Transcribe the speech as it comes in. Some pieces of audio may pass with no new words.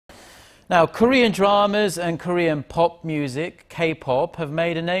Now, Korean dramas and Korean pop music, K-pop, have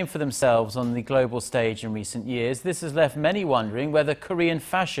made a name for themselves on the global stage in recent years. This has left many wondering whether Korean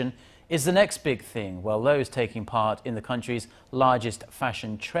fashion is the next big thing. Well, those taking part in the country's largest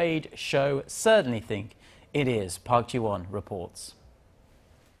fashion trade show certainly think it is. Park Ji-won reports.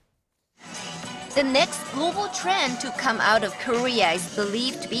 The next global trend to come out of Korea is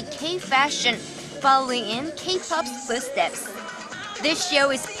believed to be K-fashion, following in K-pop's footsteps. This show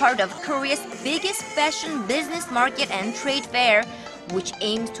is part of Korea's biggest fashion business market and trade fair, which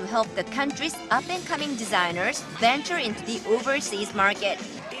aims to help the country's up-and-coming designers venture into the overseas market.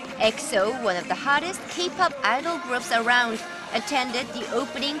 EXO, one of the hottest K-pop idol groups around, attended the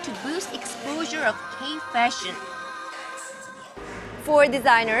opening to boost exposure of K-fashion. For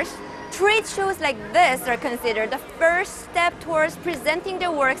designers, trade shows like this are considered the first step towards presenting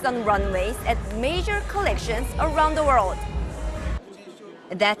their works on runways at major collections around the world.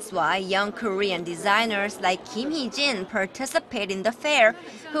 That's why young Korean designers like Kim Hee-jin participate in the fair,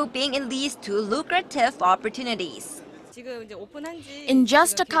 hoping it leads to lucrative opportunities. In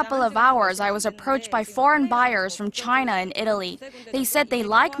just a couple of hours, I was approached by foreign buyers from China and Italy. They said they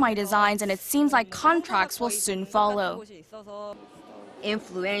like my designs and it seems like contracts will soon follow.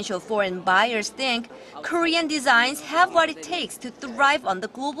 Influential foreign buyers think Korean designs have what it takes to thrive on the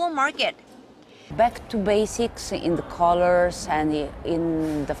global market. Back to basics in the colors and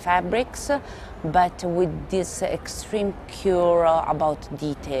in the fabrics, but with this extreme cure about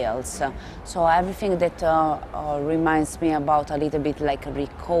details. So everything that reminds me about a little bit like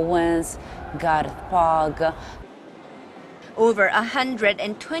Rick Owens, Garth Pug. Over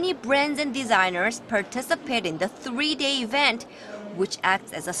 120 brands and designers participate in the three-day event, which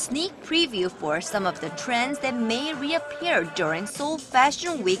acts as a sneak preview for some of the trends that may reappear during Seoul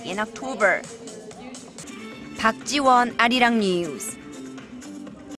Fashion Week in October. Park Ji-won, Arirang News.